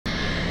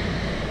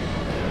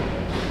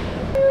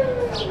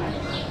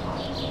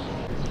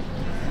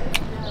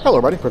Hello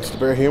everybody, Prince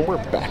Bear here, and we're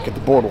back at the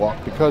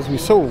Boardwalk because we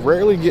so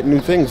rarely get new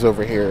things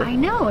over here. I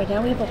know, and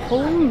now we have a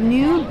whole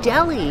new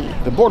deli.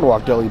 The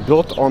Boardwalk Deli,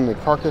 built on the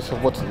carcass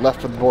of what's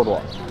left of the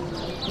Boardwalk.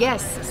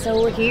 Yes,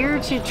 so we're here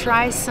to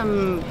try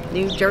some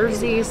New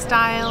Jersey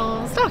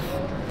style stuff.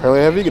 Apparently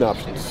they have vegan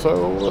options,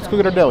 so let's go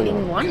get our deli.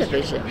 In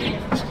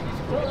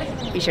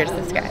WandaVision. Be sure to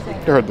subscribe.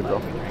 You heard the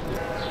girl.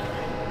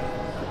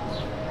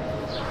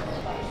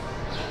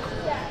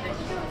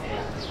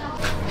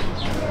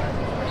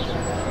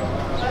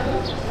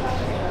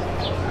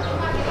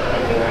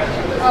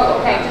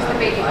 Oh, okay, just the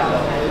baby one.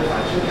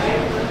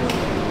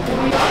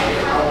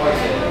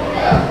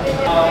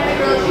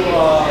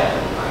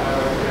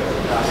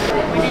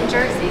 We're in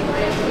Jersey.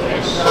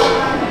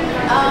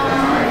 I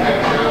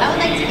would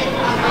like to get the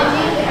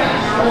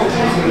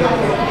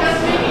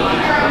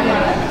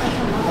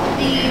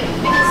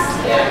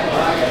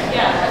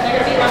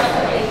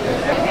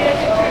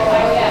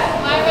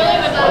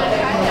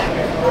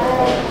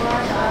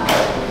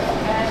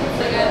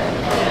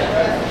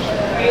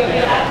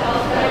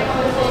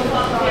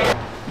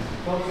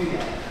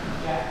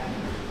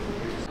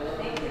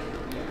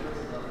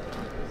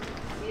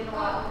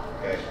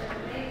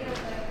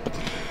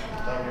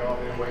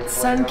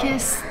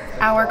Sunkissed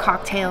Our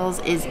Cocktails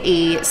is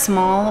a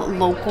small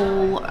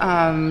local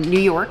New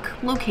York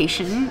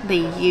location.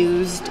 They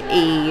used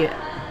a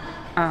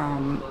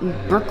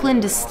Brooklyn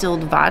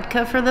distilled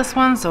vodka for this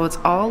one, so it's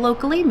all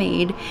locally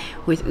made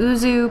with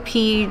Yuzu,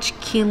 peach,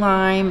 key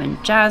lime,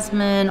 and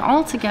jasmine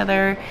all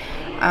together.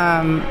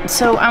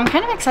 So I'm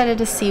kind of excited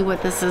to see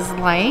what this is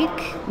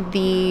like.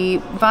 The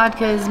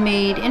vodka is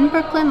made in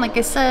Brooklyn. Like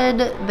I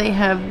said, they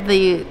have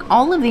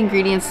all of the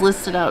ingredients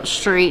listed out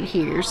straight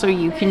here, so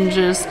you can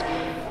just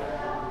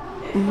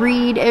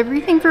read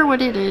everything for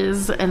what it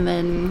is and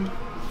then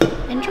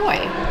enjoy.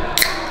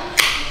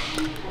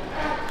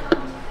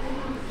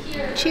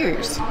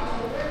 Cheers.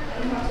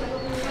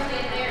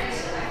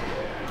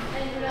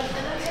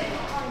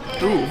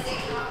 Ooh.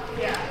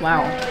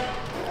 Wow.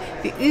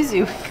 The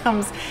Yuzu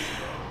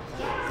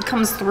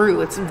comes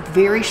through. It's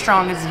very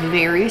strong. It's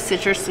very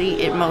citrusy.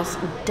 It most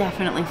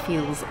definitely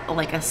feels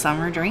like a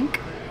summer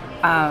drink.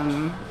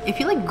 If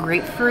you like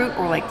grapefruit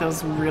or like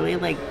those really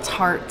like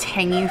tart,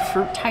 tangy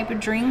fruit type of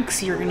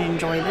drinks, you're gonna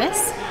enjoy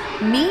this.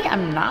 Me,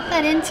 I'm not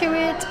that into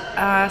it,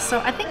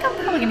 so I think I'm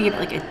probably gonna give it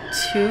like a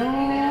 2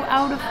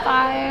 out of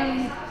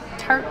 5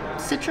 tart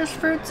citrus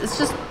fruits. It's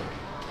just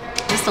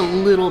a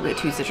little bit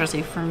too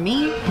citrusy for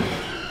me,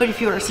 but if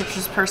you're a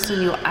citrus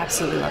person, you'll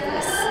absolutely love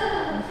this.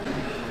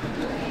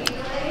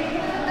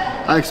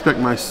 I expect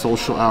my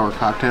social hour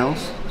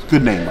cocktails.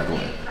 Good name, by the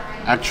way.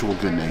 Actual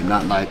good name,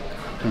 not like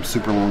some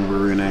super long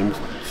brewery names.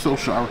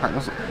 Social hour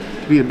cocktails to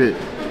be a bit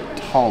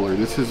taller.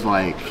 This is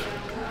like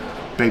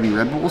baby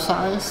Red Bull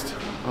sized.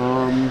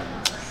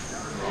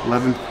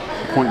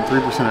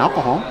 11.3%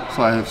 alcohol,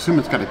 so I assume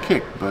it's got a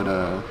kick, but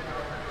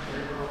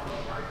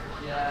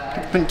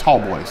think tall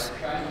boys.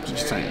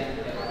 Just saying.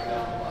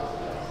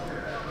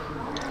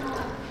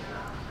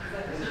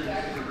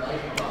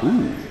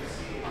 Ooh.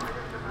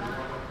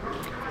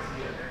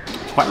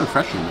 It's quite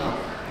refreshing though.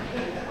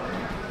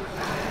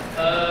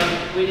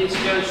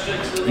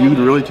 You would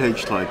really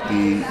taste like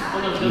the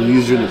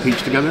Yuzu and the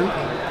peach together.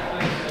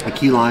 The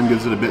key lime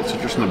gives it a bit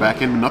citrus in the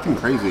back end, but nothing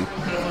crazy.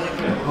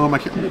 I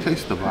can't really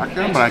taste the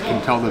vodka, but I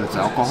can tell that it's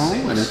alcohol,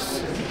 and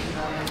it's...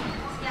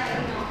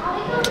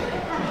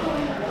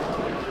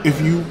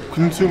 If you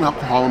consume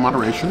alcohol in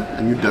moderation,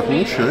 and you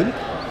definitely should,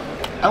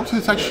 I would say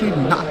it's actually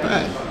not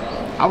bad.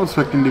 I was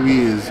expecting to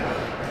be as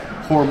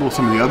horrible as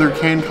some of the other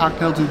canned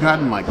cocktails we've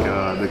gotten, like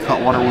the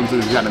Cutwater ones that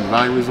we've gotten in the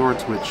Valley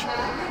Resorts, which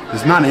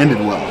has not ended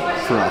well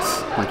for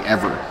us, like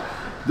ever.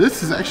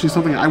 This is actually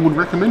something I would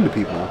recommend to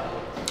people.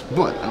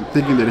 But I'm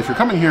thinking that if you're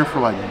coming here for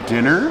like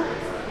dinner,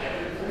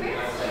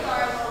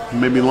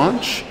 maybe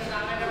lunch,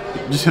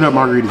 just hit up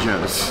Margarita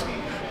Joe's.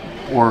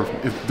 Or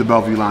if the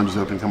Bellevue Lounge is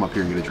open, come up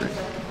here and get a drink.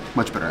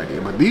 Much better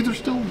idea. But these are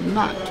still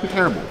not too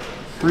terrible.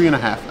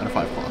 3.5 out of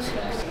 5 plus.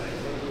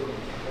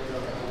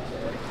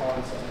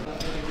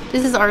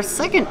 This is our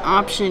second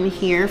option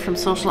here from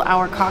Social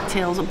Hour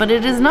Cocktails, but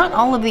it is not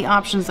all of the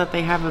options that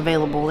they have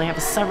available. They have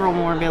several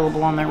more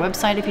available on their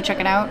website if you check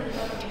it out.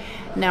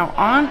 Now,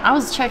 I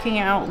was checking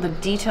out the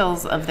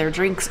details of their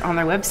drinks on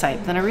their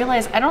website, then I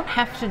realized I don't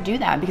have to do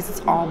that because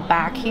it's all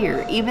back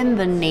here. Even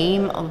the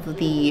name of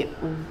the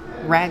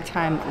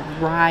ragtime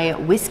rye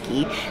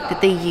whiskey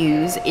that they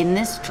use in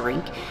this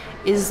drink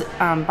is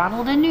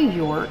bottled in New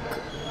York,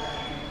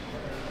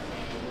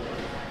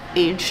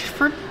 aged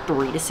for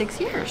 3 to 6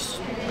 years.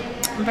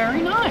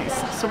 Very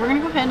nice. So we're gonna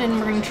go ahead and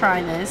we're gonna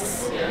try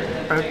this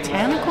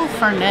botanical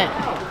Fernet,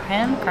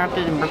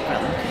 handcrafted in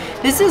Brooklyn.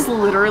 This is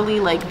literally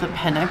like the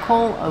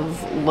pinnacle of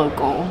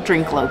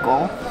drink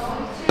local.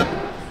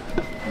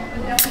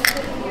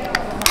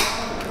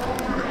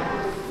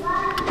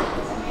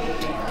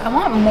 I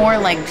want more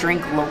like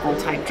drink local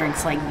type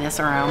drinks like this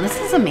around. This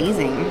is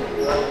amazing.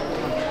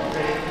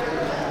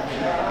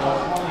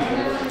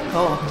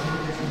 Oh.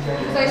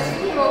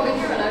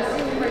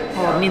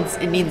 Oh,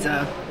 it needs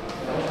a,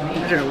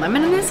 is there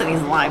lemon in this? It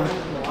needs lime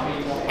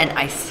and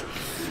ice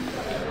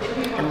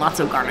and lots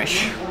of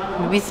garnish.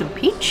 Maybe some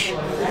peach.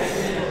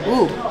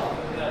 Ooh.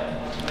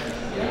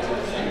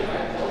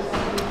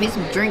 These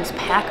drinks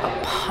pack a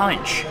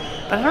punch,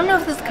 but I don't know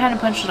if this is the kind of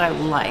punch that I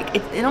like.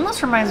 It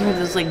almost reminds me of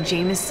those like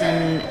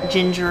Jameson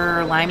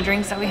ginger lime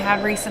drinks that we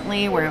had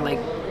recently, where like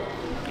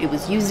it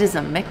was used as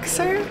a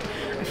mixer.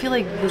 I feel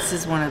like this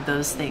is one of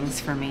those things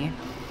for me,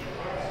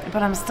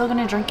 but I'm still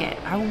gonna drink it.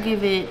 I will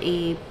give it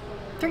a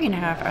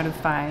 3.5 out of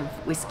 5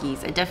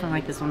 whiskeys. I definitely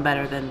like this one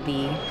better than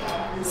the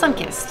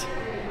Sunkissed.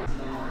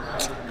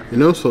 You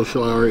know,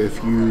 social hour,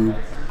 if you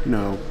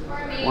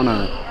want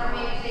to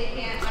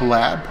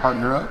collab,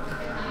 partner up,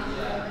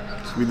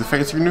 to be the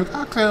face of your new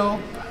cocktail.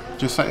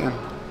 Just saying,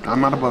 I'm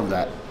not above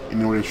that in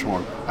any way, shape,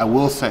 or form. I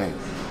will say,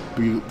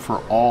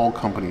 for all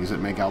companies that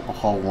make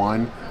alcohol,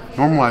 one,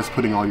 normalize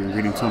putting all your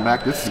ingredients on the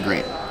back. This is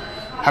great.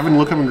 Having to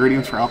look up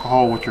ingredients for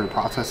alcohol, what your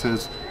process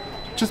is,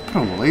 just put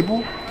on the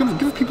label.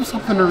 Give people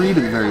something to read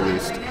at the very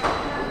least.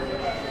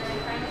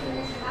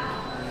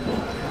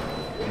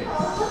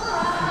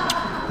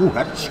 Ooh,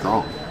 that's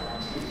strong.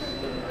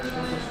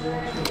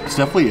 It's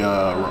definitely,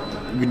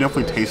 you can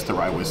definitely taste the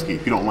rye whiskey.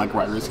 If you don't like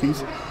rye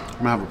whiskeys, I'm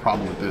gonna have a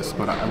problem with this,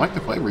 but I like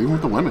the flavor, even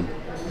with the lemon.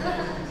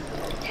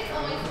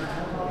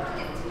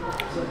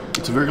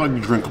 It's a very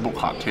like drinkable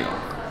cocktail.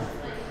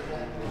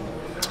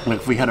 Like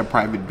if we had a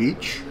private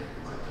beach,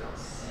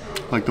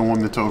 like the one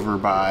that's over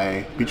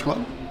by Beach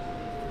Club,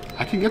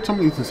 I could get some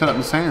of these and set up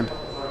in the sand,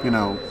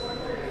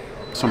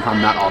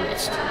 sometime not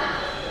August.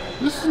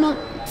 This is not,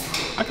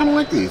 I kind of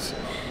like these.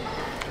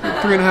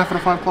 3.5 out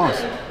of 5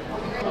 plus.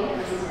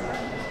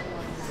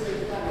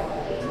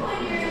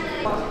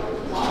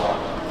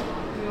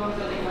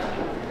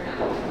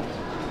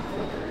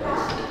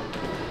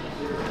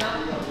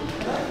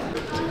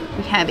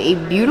 We have a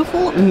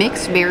beautiful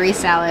mixed berry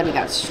salad. We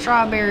got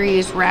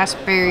strawberries,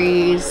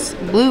 raspberries,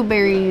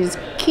 blueberries,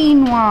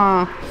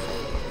 quinoa,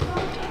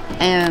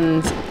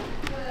 and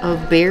a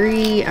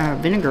berry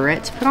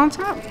vinaigrette to put on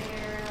top.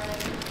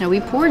 Now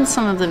we poured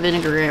some of the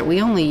vinaigrette.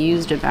 We only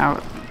used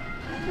about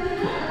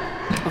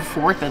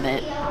 1/4 of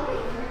it.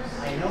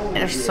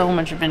 There's so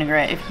much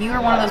vinaigrette. If you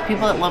are one of those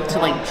people that love to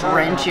like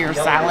drench your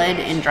salad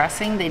in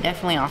dressing, they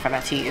definitely offer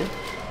that to you.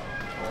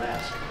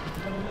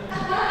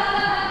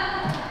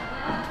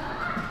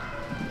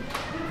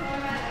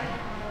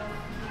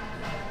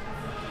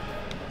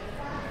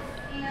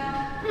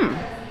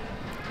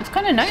 It's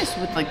kind of nice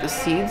with like the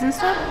seeds and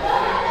stuff.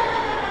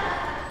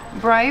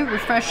 Bright,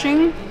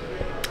 refreshing.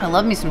 I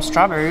love me some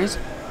strawberries.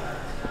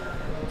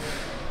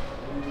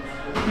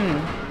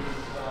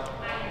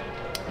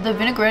 The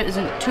vinaigrette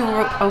isn't too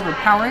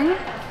overpowering.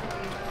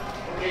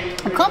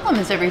 It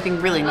complements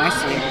everything really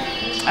nicely.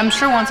 I'm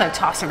sure once I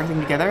toss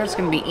everything together, it's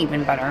gonna be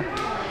even better.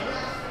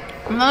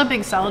 I'm not a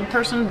big salad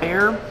person.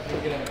 Bear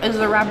is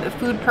the rabbit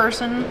food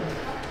person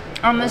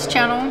on this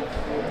channel.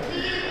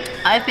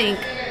 I think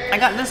I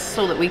got this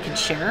so that we could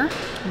share,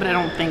 but I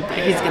don't think that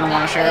he's gonna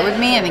want to share it with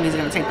me. I think he's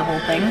gonna take the whole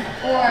thing.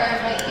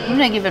 I'm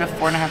gonna give it a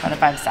 4.5 out of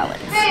 5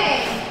 salads.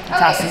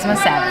 Tosses my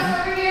salad.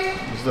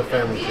 This is the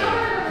family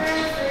channel.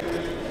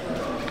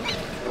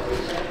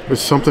 There's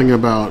something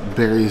about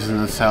berries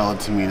in the salad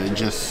to me that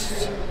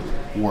just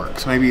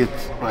works. Maybe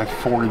it's my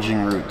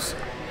foraging roots.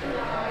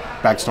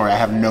 Backstory, I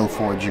have no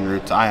foraging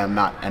roots. I am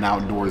not an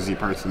outdoorsy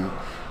person.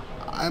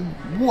 I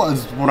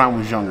was when I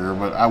was younger,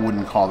 but I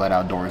wouldn't call that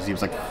outdoorsy. It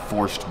was like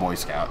forced Boy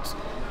Scouts.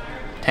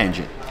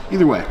 Tangent.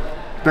 Either way,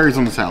 berries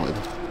on the salad.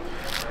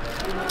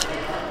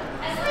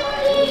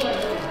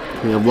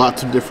 We have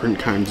lots of different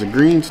kinds of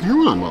greens. And here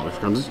we're on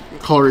different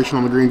coloration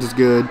on the greens is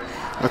good.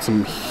 Got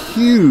some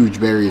huge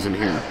berries in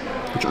here,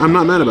 which I'm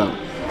not mad about.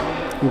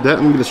 With that,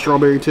 I'm gonna get a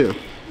strawberry too.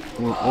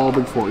 We're all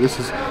big for it. This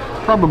is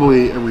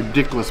probably a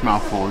ridiculous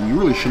mouthful, and you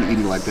really shouldn't eat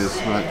it like this,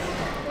 but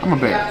I'm a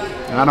bear,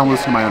 and I don't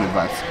listen to my own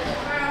advice.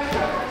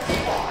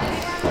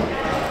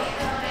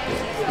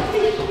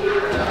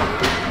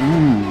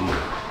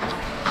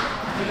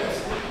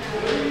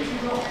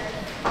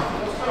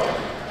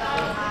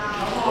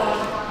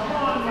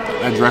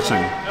 That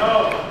dressing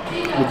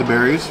with the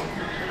berries,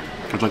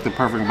 it's like the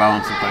perfect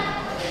balance of like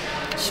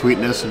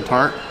sweetness and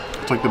tart.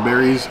 It's like the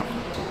berries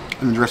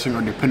and the dressing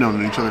are dependent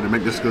on each other to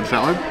make this good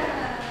salad.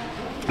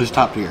 It's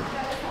top tier,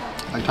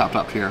 like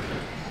top tier.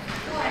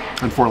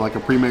 And for like a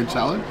pre-made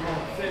salad,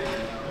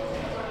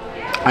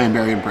 I am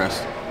very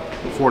impressed.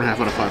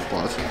 4.5 out of 5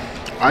 plus.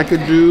 I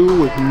could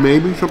do with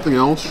maybe something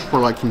else for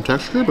like some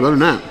texture, but other than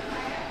that,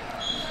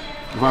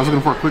 if I was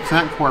looking for a quick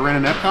snack before I ran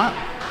into Epcot,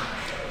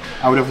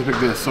 I would definitely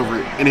pick this over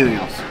anything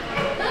else.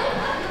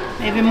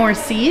 Maybe more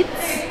seeds?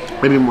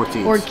 Maybe more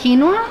seeds. Or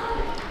quinoa?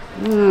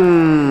 I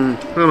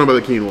don't know about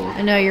the quinoa.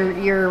 I know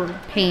you're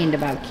pained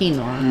about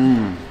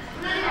quinoa.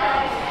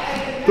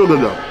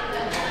 Good.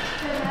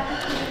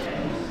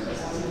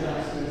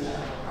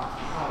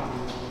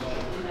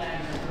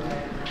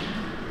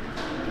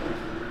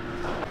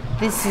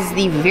 This is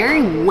the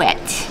very wet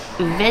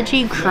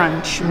Veggie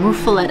Crunch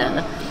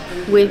Muffuletta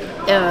with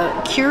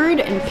cured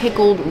and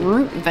pickled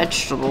root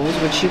vegetables,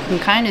 which you can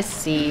kind of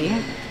see.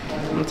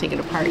 I'll take it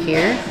apart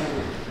here.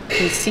 You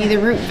can see the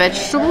root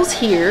vegetables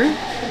here.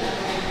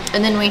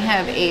 And then we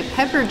have a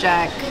pepper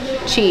jack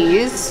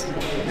cheese.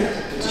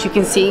 As you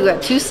can see, you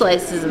got 2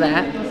 slices of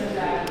that.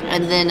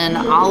 And then an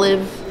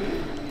olive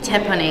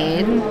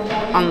tapenade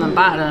on the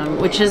bottom,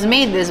 which has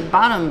made this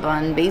bottom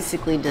bun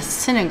basically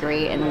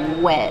disintegrate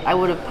and wet. I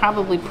would have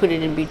probably put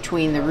it in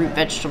between the root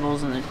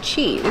vegetables and the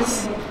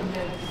cheese.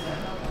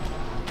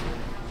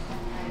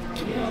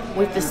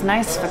 With this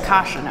nice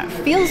focaccia. Now, it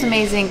feels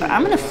amazing, but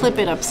I'm gonna flip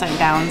it upside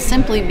down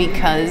simply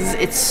because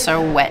it's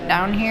so wet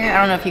down here. I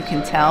don't know if you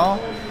can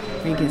tell,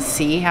 or you can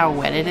see how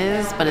wet it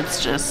is, but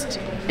it's just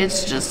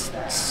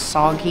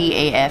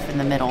soggy AF in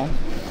the middle.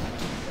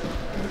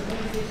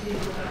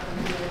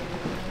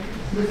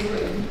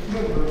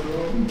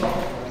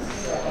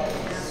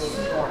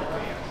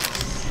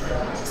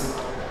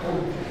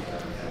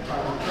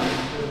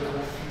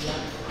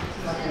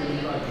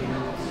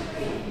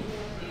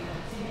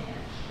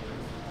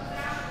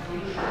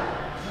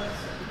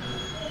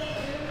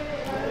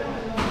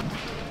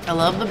 I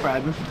love the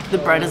bread. The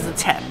bread is a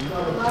 10.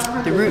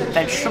 The root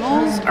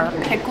vegetables are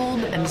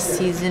pickled and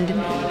seasoned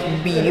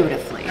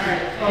beautifully.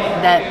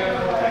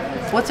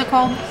 That, what's it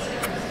called?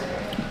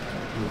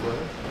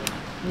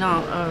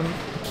 No,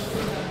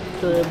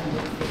 the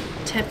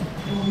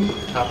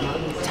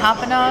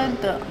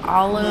tapenade, the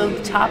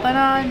olive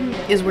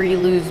tapenade is where you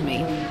lose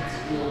me.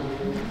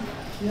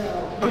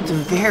 It's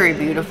very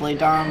beautifully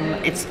done.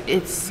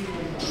 It's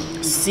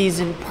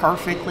seasoned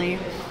perfectly.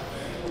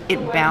 It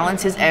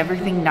balances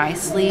everything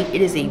nicely.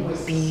 It is a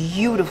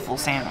beautiful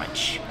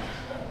sandwich.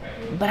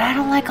 But I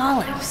don't like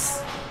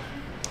olives.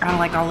 I don't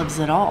like olives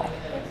at all.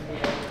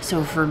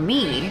 So for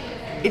me,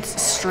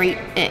 it's straight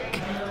ick.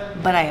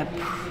 But I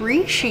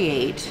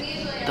appreciate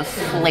the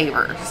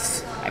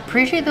flavors. I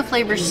appreciate the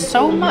flavors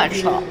so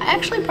much that I'll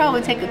actually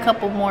probably take a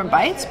couple more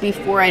bites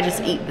before I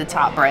just eat the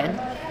top bread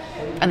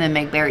and then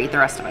make Bear eat the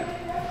rest of it.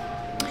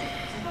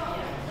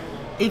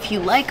 If you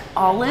like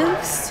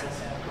olives,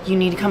 you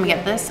need to come and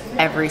get this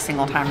every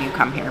single time you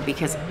come here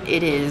because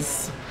it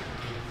is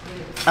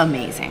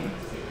amazing.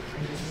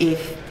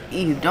 If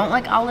you don't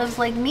like olives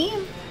like me,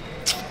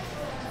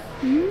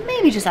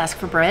 maybe just ask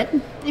for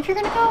bread. If you're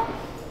gonna go,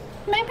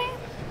 maybe.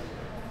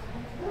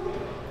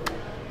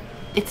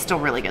 It's still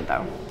really good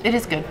though. It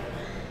is good.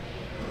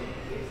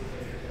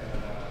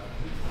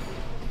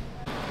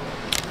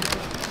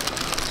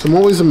 So I'm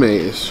always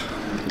amazed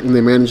when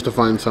they manage to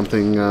find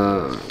something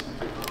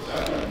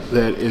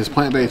that is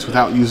plant-based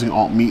without using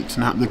alt meats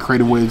and how the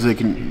creative ways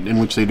in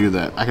which they do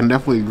that. I can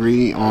definitely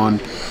agree on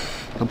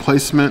the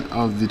placement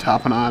of the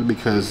tapenade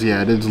because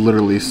yeah, it is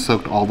literally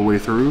soaked all the way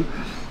through,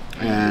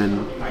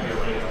 and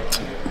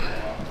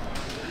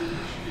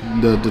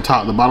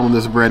the bottom of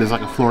this bread is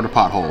like a Florida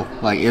pothole.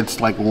 Like it's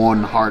like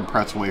one hard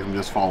press away from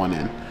just falling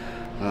in,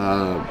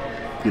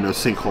 you know,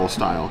 sinkhole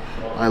style.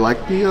 I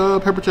like the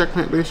pepper jack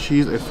plant-based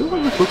cheese. I feel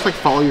like it looks like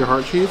Follow Your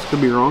Heart cheese.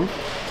 Could be wrong.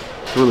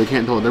 I really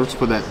can't tell the difference,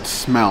 but that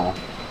smell,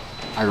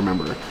 I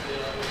remember.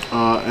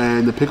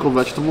 And the pickled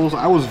vegetables,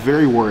 I was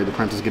very worried the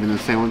Prince is getting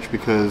this sandwich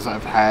because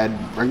I've had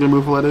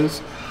regular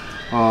Muffulettas,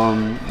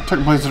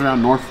 certain places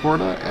around North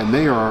Florida, and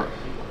they are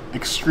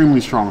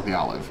extremely strong with the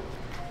olive.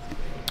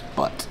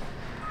 But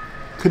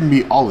couldn't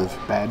be olive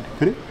bad,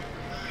 could it?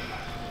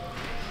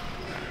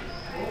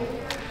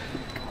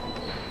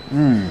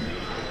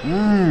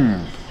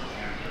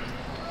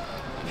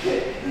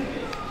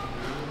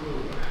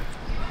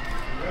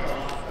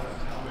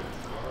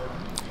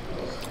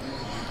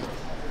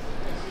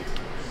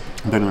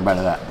 I'm taking a bite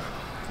of that.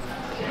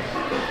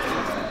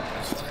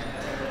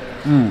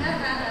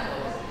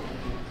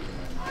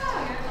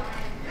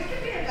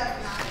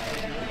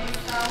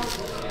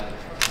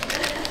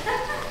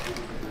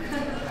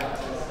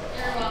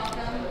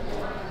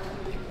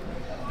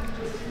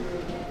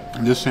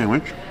 This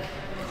sandwich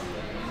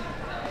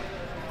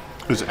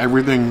is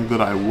everything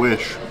that I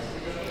wish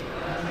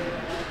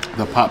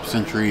the Pop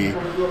Century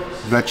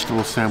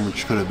vegetable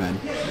sandwich could have been.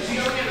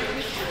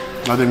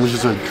 I think it was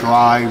just a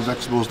dry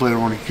vegetables later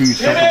on a huge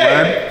chunk of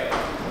bread.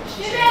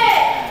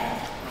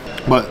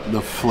 But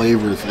the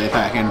flavors they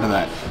pack into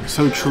that,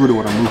 so true to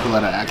what a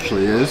muffuletta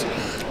actually is.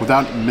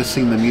 Without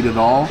missing the meat at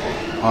all,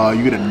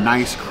 you get a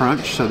nice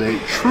crunch. So they,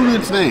 true to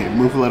its name,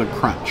 muffuletta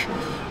crunch.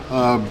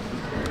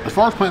 As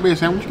far as plant-based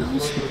sandwich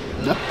goes,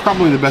 that's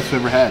probably the best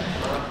I've ever had.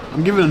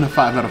 I'm giving it a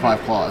 5 out of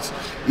 5 claws.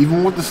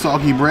 Even with the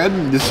soggy bread,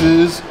 this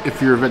is,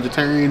 if you're a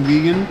vegetarian,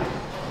 vegan,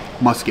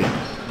 must get.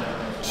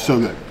 So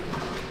good.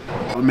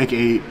 It would make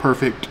a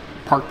perfect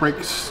park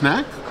break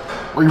snack,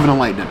 or even a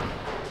light dinner.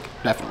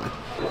 Definitely.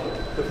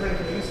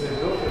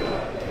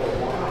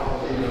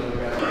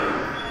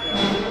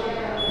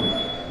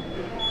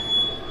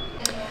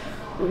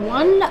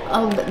 One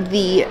of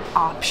the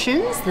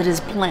options that is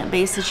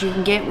plant-based that you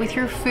can get with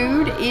your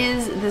food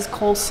is this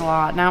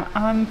coleslaw. Now,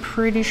 I'm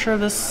pretty sure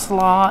this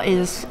slaw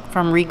is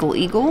from Regal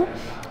Eagle,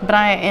 but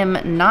I am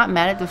not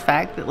mad at the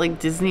fact that like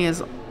Disney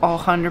is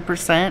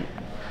 100%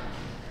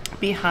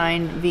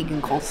 behind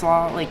vegan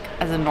coleslaw like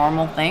as a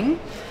normal thing.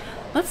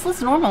 Let's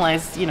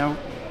normalize, you know,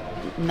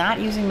 not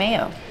using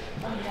mayo.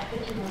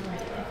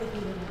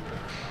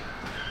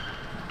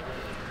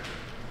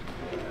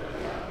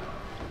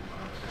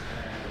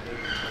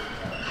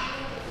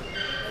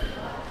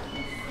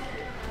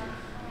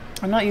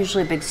 I'm not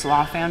usually a big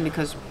slaw fan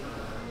because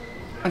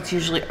it's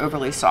usually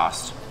overly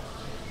sauced.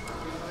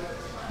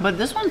 But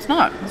this one's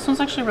not. This one's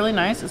actually really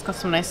nice. It's got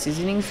some nice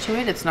seasonings to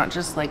it. It's not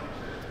just like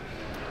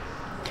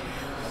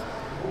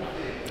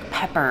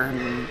pepper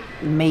and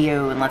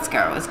mayo and let's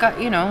go. It's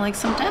got, you know, like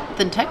some depth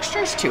and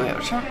textures to it,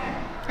 which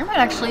I might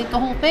actually eat the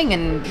whole thing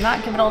and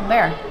not give it all to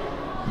bear.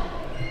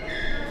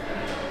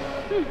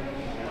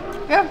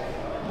 Yeah.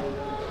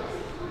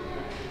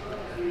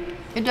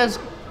 It does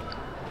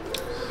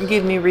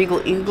give me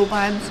Regal Eagle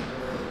vibes.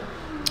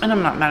 And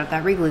I'm not mad at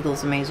that. Regal Eagle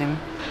is amazing.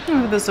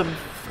 I'll give this a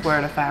 4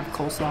 out of 5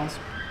 coleslaws.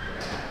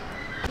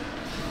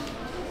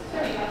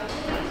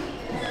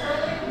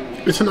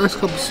 It's a nice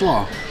cup of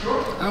slaw.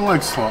 I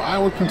like slaw. I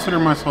would consider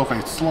myself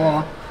a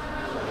slaw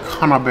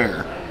kind of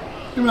bear.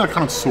 Maybe not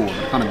kind of sore,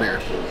 but kind of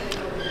bear.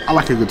 I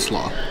like a good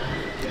slaw.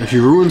 If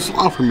you ruin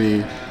slaw for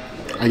me,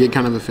 I get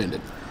kind of offended.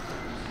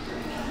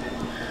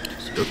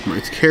 So got some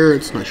nice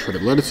carrots, nice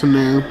shredded lettuce in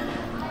there.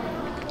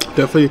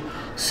 Definitely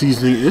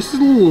seasoning. This is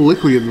a little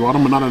liquidy at the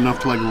bottom, but not enough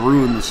to like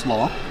ruin the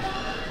slaw.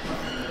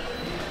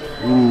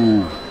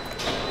 Ooh.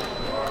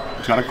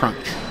 It's got a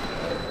crunch.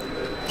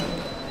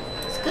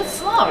 It's good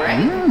slaw, right?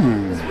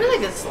 It's really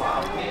good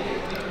slaw.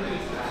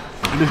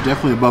 It is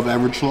definitely above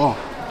average slaw.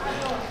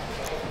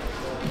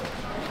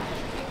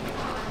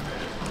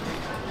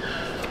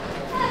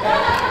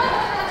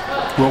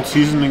 Well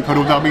seasoned and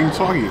coated without being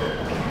soggy.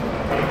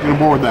 I'm gonna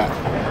board that.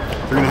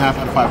 3.5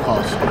 out of 5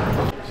 claws.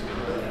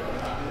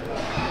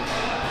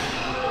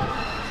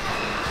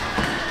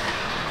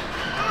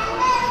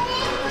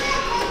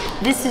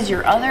 This is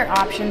your other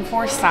option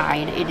for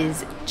side. It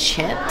is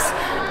chips.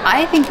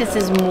 I think this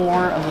is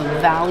more of a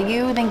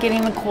value than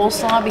getting the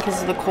coleslaw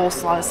because the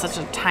coleslaw is such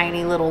a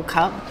tiny little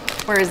cup,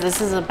 whereas this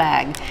is a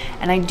bag.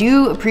 And I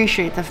do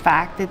appreciate the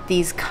fact that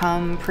these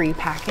come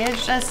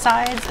pre-packaged as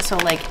sides. So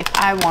like if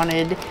I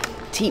wanted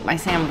to eat my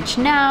sandwich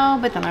now,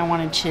 but then I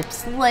wanted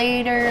chips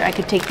later, I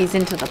could take these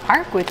into the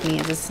park with me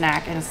as a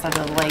snack instead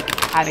of like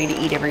having to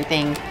eat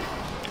everything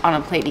on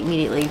a plate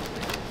immediately.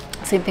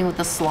 Same thing with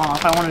the slaw.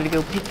 If I wanted to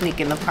go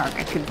picnic in the park,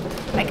 I could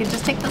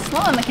just take the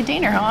slaw in the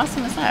container. How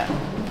awesome is that?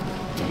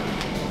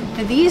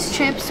 Now, these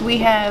chips we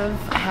have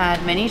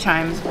had many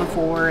times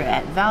before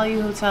at value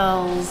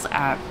hotels,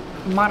 at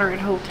moderate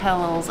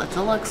hotels, at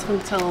deluxe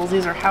hotels.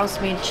 These are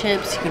house-made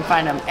chips. You can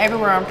find them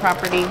everywhere on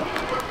property.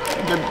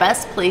 The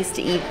best place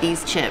to eat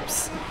these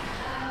chips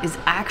is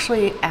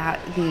actually at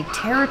the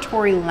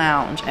Territory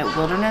Lounge at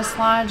Wilderness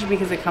Lodge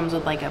because it comes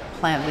with like a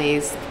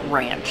plant-based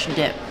ranch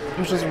dip,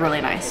 which is really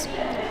nice.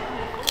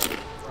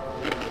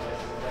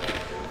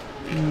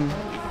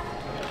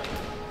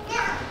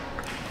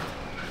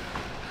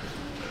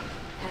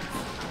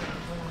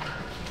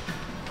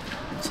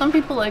 Some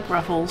people like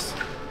Ruffles.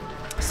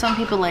 Some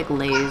people like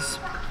Lay's.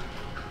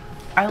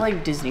 I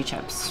like Disney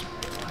chips.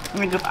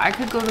 Like if I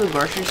could go to the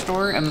grocery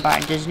store and buy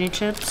Disney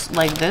chips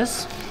like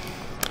this,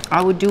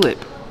 I would do it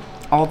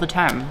all the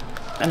time.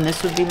 And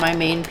this would be my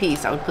main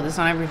piece. I would put this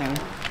on everything.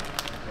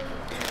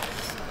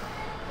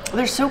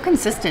 They're so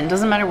consistent.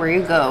 Doesn't matter where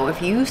you go.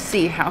 If you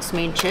see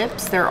house-made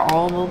chips, they're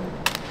all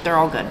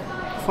good.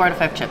 4 out of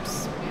 5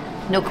 chips.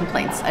 No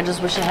complaints. I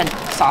just wish it had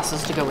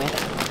sauces to go with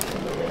it.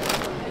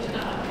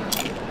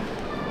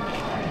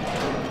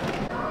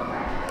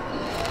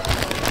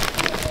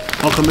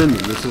 Welcome in.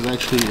 This is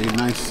actually a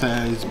nice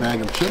sized bag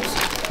of chips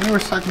in a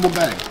recyclable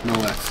bag, no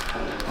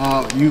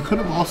less. You could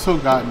have also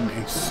gotten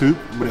a soup,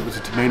 but it was a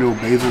tomato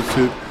basil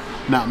soup,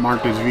 not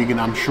marked as vegan.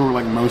 I'm sure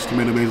like most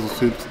tomato basil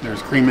soups,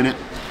 there's cream in it.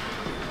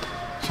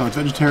 So it's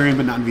vegetarian,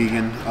 but not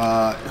vegan.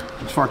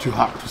 It's far too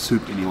hot for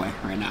soup anyway,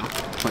 right now.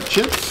 But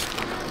chips,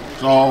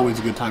 it's always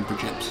a good time for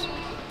chips.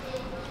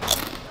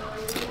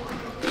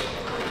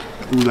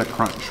 Ooh, that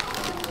crunch.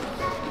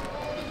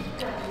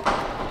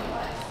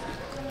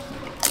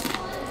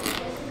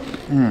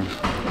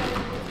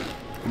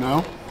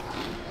 No?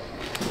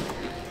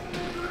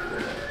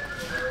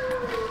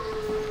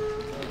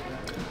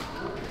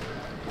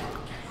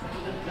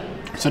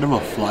 Instead of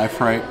a fly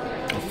flight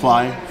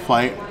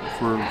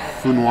for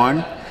food and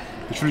wine,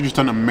 they should have just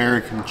done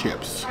American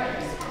chips.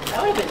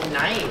 That would have been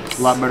nice.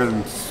 A lot better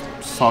than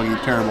soggy,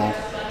 terrible,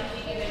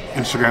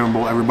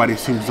 Instagrammable, everybody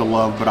seems to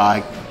love, but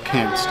I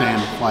can't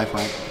stand fly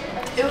fight.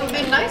 It would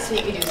be nice.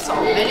 You could do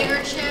salt and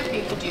vinegar chip,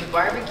 you could do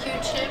barbecue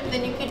chip,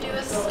 then you could do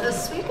a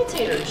sweet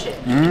potato chip.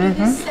 You could do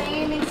the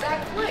same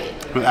exact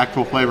flight. With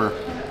actual flavor.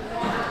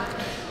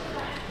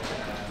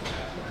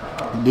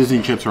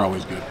 Disney chips are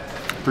always good.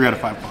 3 out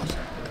of 5 plus.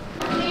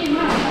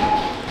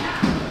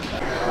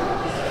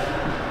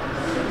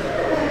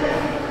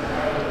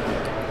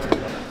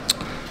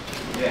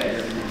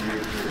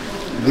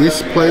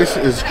 This place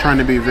is trying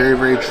to be very,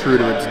 very true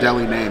to its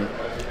deli name.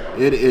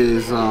 It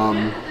is,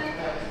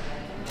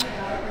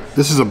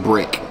 this is a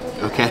brick,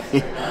 okay?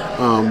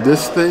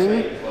 This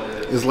thing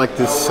is like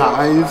the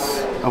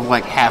size of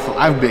like half of,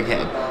 I have a big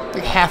head,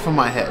 like half of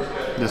my head,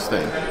 this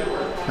thing.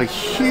 Like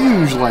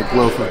huge like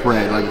loaf of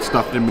bread, like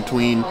stuffed in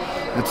between.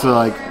 It's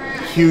like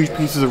huge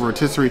pieces of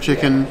rotisserie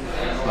chicken.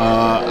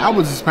 I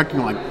was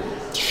expecting like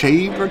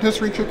shaved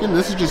rotisserie chicken.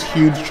 This is just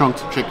huge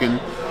chunks of chicken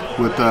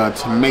with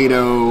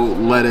tomato,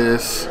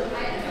 lettuce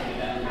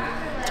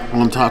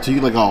on top. So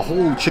you get like a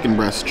whole chicken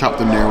breast chopped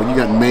in there. You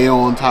got mayo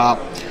on top,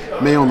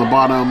 mayo on the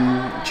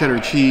bottom, cheddar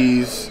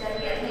cheese.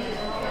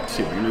 Let's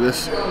see if I can do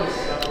this.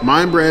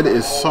 My bread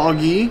is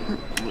soggy,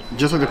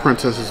 just like the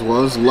princess's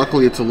was.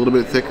 Luckily, it's a little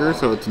bit thicker,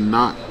 so it's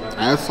not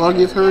as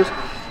soggy as hers,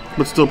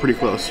 but still pretty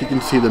close. You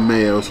can see the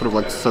mayo sort of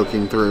like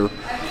soaking through.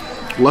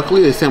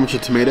 Luckily, they sandwich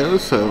with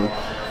tomatoes, so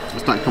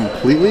it's not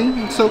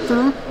completely soaked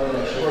through,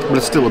 but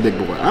it's still a big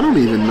boy. I don't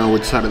even know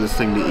which side of this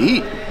thing to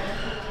eat.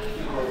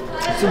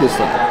 Let's do this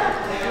side.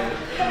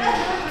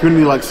 You're gonna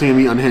be like seeing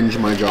me unhinge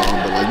my jaw,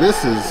 but like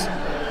this is,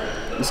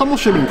 it's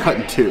almost should have been cut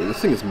in two. This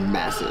thing is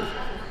massive.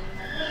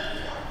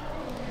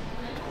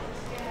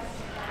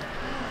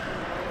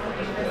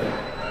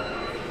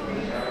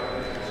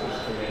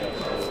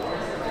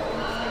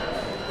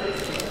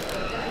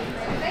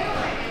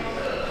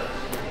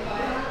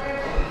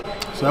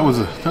 So that was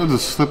a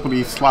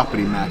slippity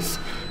sloppity mess.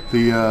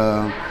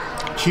 The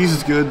cheese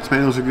is good,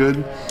 tomatoes are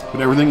good, but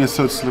everything is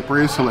so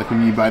slippery. So like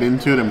when you bite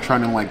into it, I'm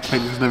trying to like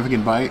take a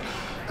significant bite,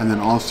 and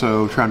then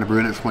also trying to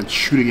prevent it from like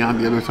shooting out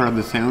the other side of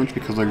the sandwich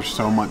because there's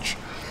so much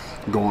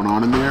going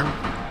on in there.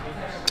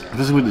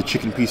 Especially with the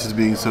chicken pieces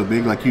being so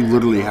big, like you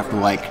literally have to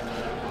like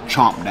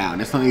chomp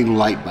down. It's not a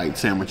light bite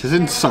sandwich. It's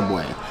in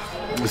Subway.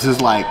 This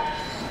is like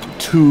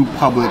two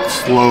Publix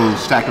slows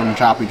stacked on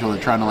top of each other,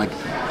 trying to like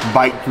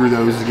bite through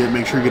those to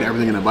make sure you get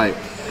everything in a bite.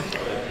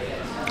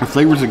 The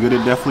flavors are good.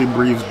 It definitely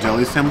breathes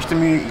deli sandwich to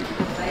me.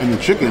 And the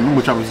chicken,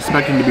 which I was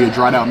expecting to be a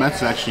dried out mess,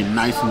 is actually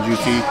nice and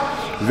juicy.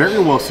 Very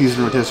well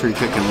seasoned rotisserie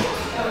chicken.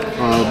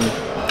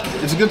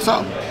 It's a good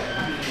sub.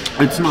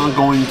 It's not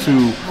going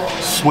to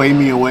sway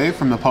me away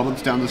from the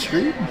Publix down the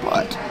street,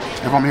 but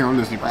if I'm here on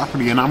Disney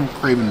property and I'm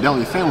craving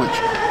deli sandwich,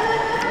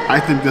 I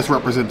think this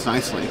represents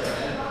nicely.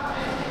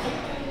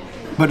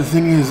 But the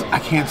thing is, I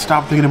can't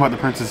stop thinking about the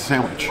princess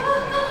sandwich.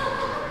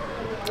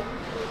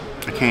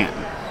 I can't.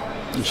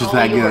 It's just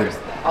that good.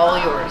 All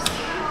yours.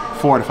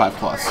 4 out of 5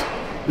 plus.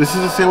 This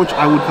is a sandwich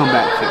I would come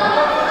back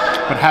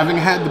to. But having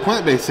had the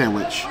plant-based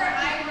sandwich,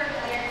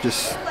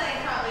 just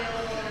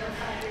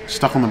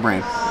stuck on the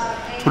brain.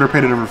 Twitter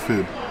paid it over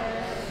food.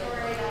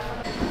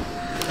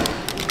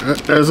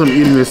 As I'm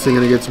eating this thing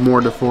and it gets more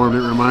deformed,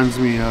 it reminds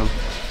me of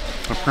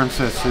a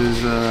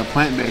princess's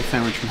plant-based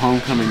sandwich from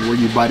Homecoming, where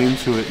you bite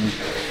into it and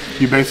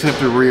you basically have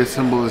to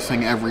reassemble this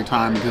thing every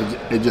time because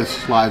it just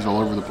flies all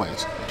over the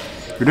place.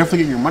 You're definitely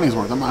getting your money's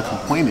worth. I'm not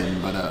complaining,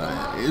 but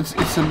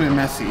it's a bit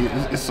messy.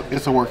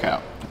 It's a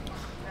workout.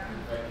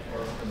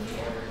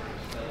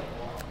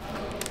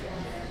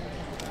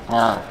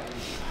 Wow.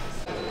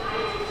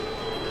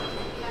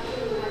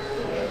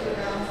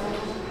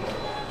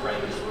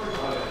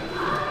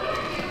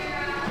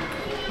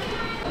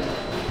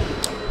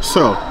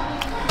 So,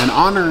 in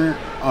honor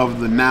of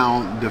the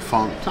now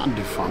defunct, not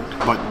defunct,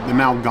 but the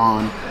now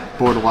gone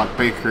Boardwalk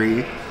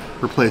Bakery,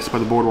 replaced by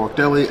the Boardwalk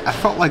Deli, I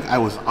felt like I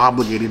was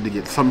obligated to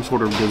get some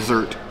sort of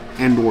dessert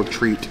and or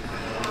treat.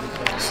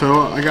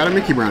 So I got a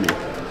Mickey brownie,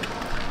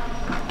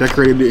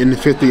 decorated in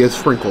 50 as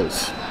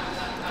sprinkles,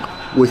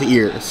 with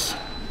ears.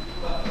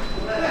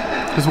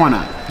 Because why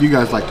not? You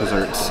guys like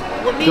desserts.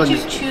 What made you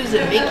choose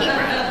a Mickey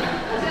brownie?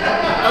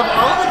 Of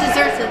all the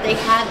desserts that they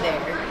had there,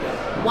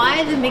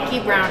 why the Mickey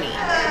brownie?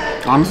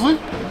 Honestly?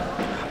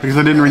 Because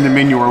I didn't read the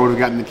menu or I would have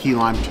gotten the key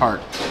lime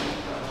tart.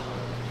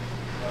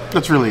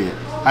 That's really it.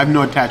 I have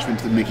no attachment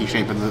to the Mickey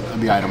shape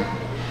of the item.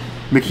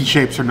 Mickey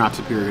shapes are not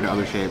superior to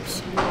other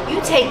shapes.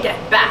 You take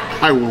that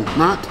back. I will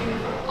not.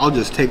 I'll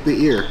just take the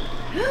ear.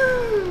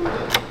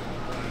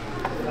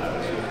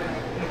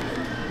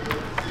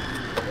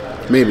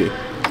 Maybe.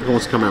 It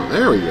wants to come out.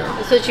 There we go.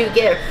 That's what you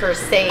get for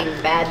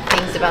saying bad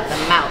things about the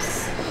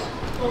mouse.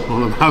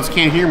 Well, the mouse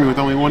can't hear me with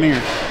only one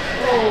ear.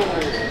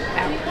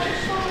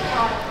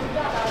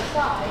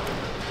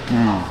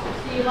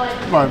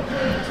 But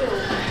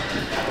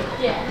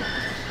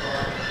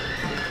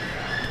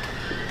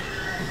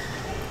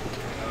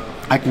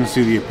I can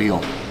see the appeal.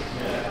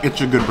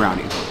 It's a good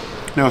brownie.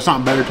 No, it's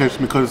not better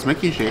tasting because it's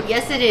Mickey shaped.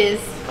 Yes, it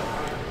is.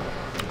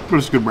 But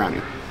it's a good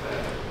brownie.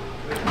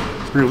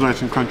 It's real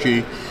nice and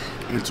crunchy.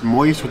 It's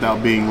moist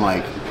without being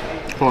like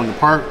falling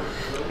apart,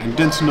 and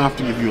dense enough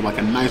to give you like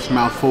a nice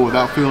mouthful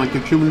without feeling like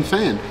you're chewing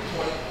sand.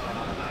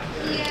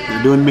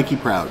 You're doing Mickey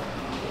proud.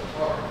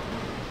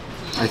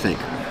 I think.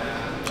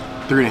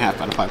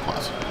 3.5 out of 5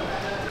 plus.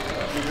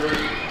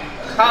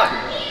 Hot.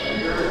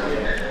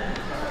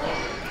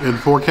 In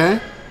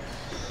 4K?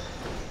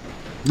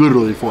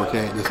 Literally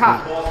 4K at this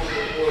point.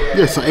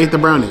 Yes, I ate the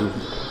brownie.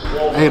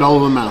 I ate all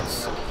of the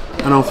mouse.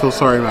 I don't feel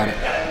sorry about it.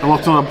 I'm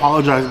also not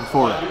apologizing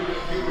for it.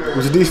 It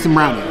was a decent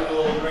brownie.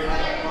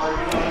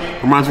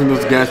 Reminds me of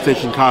those gas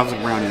station cosmic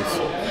brownies.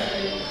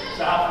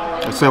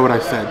 I said what I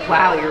said.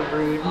 Wow, you're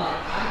rude.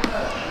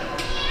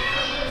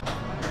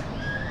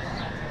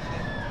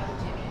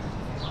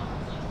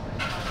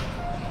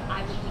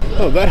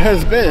 So that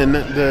has been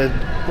the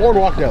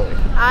Boardwalk Deli.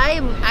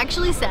 I'm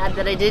actually sad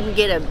that I didn't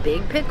get a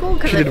big pickle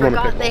because I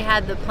forgot they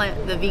had the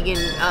vegan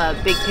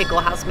big pickle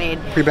house made.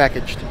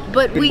 Prepackaged.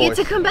 But we get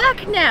to come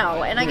back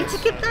now, and I get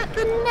to get that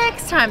the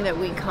next time that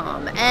we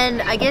come.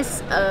 And I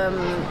guess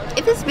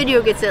if this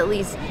video gets at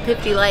least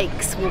 50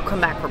 likes, we'll come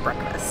back for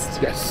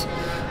breakfast. Yes.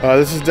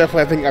 This is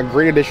definitely, I think, a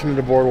great addition to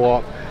the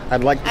Boardwalk.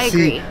 I'd like to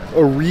see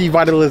a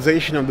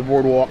revitalization of the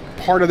Boardwalk.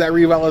 Part of that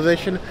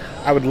revitalization,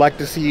 I would like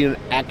to see an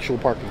actual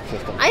parking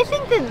system. I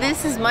think that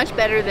this is much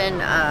better than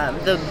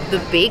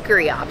the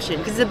bakery option,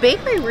 because the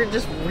bakery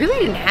really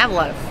didn't have a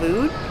lot of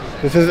food.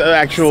 This is an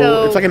actual,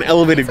 so, it's like an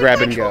elevated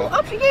grab and go.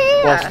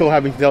 Yeah. While still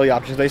having deli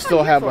options. They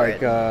still have like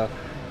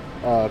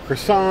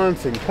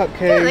croissants and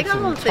cupcakes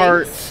and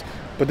tarts,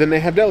 but then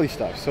they have deli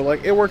stuff. So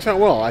like it works out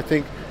well. I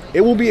think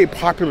it will be a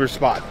popular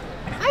spot.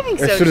 I think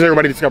so. As soon as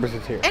everybody discovers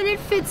it's here. And it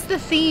fits the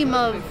theme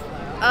of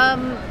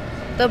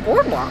the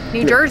Boardwalk,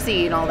 New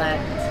Jersey and all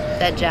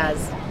that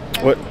jazz.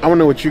 What I want to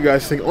know what you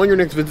guys think on your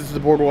next visit to the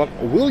Boardwalk.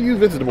 Will you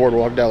visit the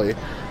Boardwalk Deli?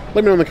 Let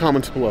me know in the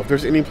comments below. If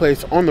there's any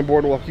place on the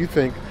Boardwalk you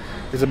think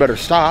is a better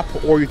stop,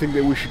 or you think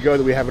that we should go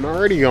that we haven't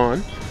already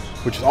gone,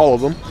 which is all of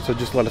them, so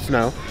just let us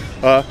know.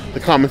 The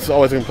comments is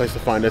always a good place to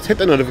find us. Hit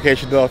the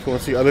notification bell if you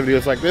want to see other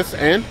videos like this,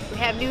 and we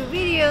have new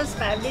videos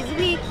 5 days a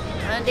week.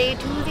 Monday,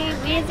 Tuesday,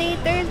 Wednesday,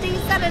 Thursday,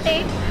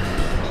 Saturday.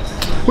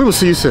 We will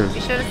see you soon. Be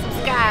sure to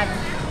subscribe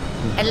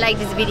and like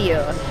this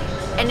video.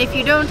 And if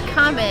you don't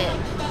comment,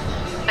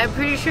 I'm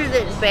pretty sure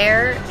that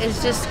Bear is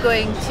just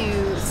going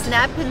to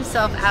snap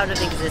himself out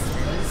of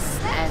existence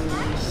and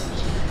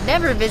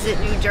never visit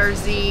New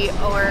Jersey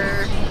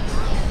or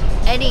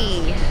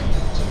any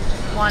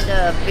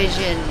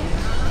WandaVision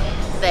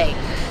thing.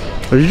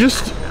 Are you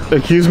just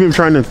accusing me of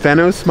trying to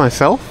Thanos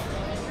myself?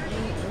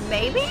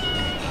 Maybe?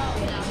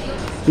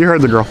 You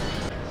heard the girl.